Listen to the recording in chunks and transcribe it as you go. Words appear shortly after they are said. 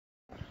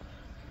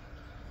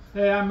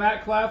Hey, I'm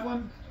Matt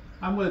Claflin.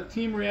 I'm with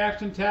Team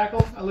Reaction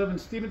Tackle. I live in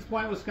Stevens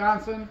Point,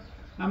 Wisconsin.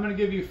 I'm going to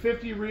give you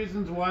 50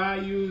 reasons why I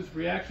use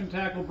Reaction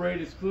Tackle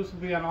braid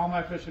exclusively on all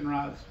my fishing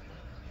rods.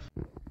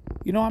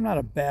 You know, I'm not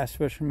a bass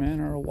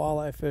fisherman or a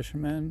walleye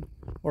fisherman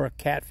or a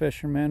cat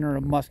fisherman or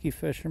a muskie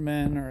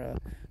fisherman or a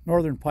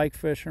northern pike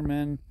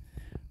fisherman.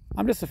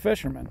 I'm just a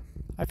fisherman.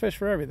 I fish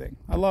for everything.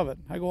 I love it.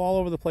 I go all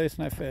over the place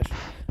and I fish.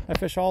 I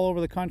fish all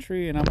over the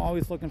country, and I'm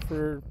always looking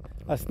for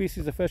a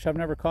species of fish I've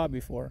never caught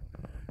before.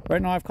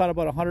 Right now I've caught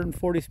about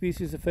 140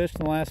 species of fish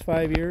in the last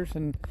 5 years,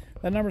 and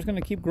that number's going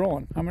to keep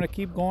growing. I'm going to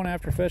keep going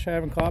after fish I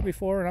haven't caught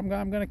before, and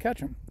I'm going to catch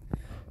them.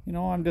 You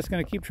know, I'm just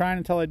going to keep trying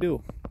until I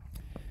do.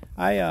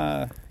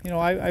 I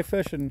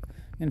fish in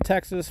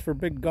Texas for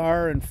big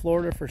gar, and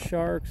Florida for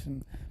sharks,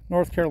 and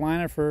North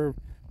Carolina for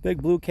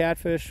big blue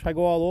catfish. I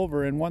go all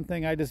over, and one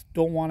thing I just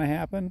don't want to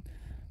happen,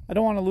 I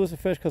don't want to lose a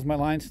fish because my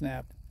line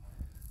snapped.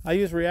 I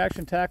use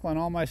Reaction Tackle on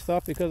all my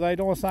stuff because I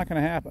know it's not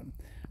going to happen.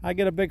 I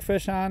get a big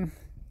fish on,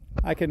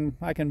 I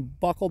can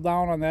buckle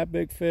down on that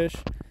big fish,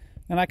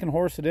 and I can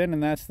horse it in,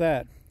 and that's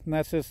that. And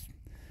that's just,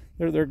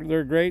 they're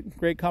a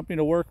great company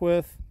to work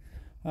with,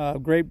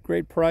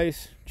 great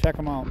price. Check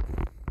them out.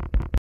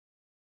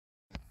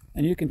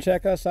 And you can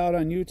check us out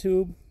on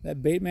YouTube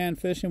at Baitman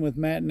Fishing with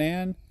Matt and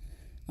Ann,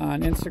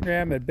 on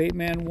Instagram at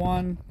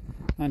Baitman1,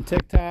 on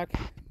TikTok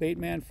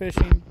Baitman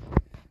Fishing,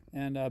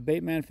 and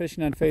Baitman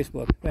Fishing on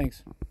Facebook.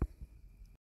 Thanks.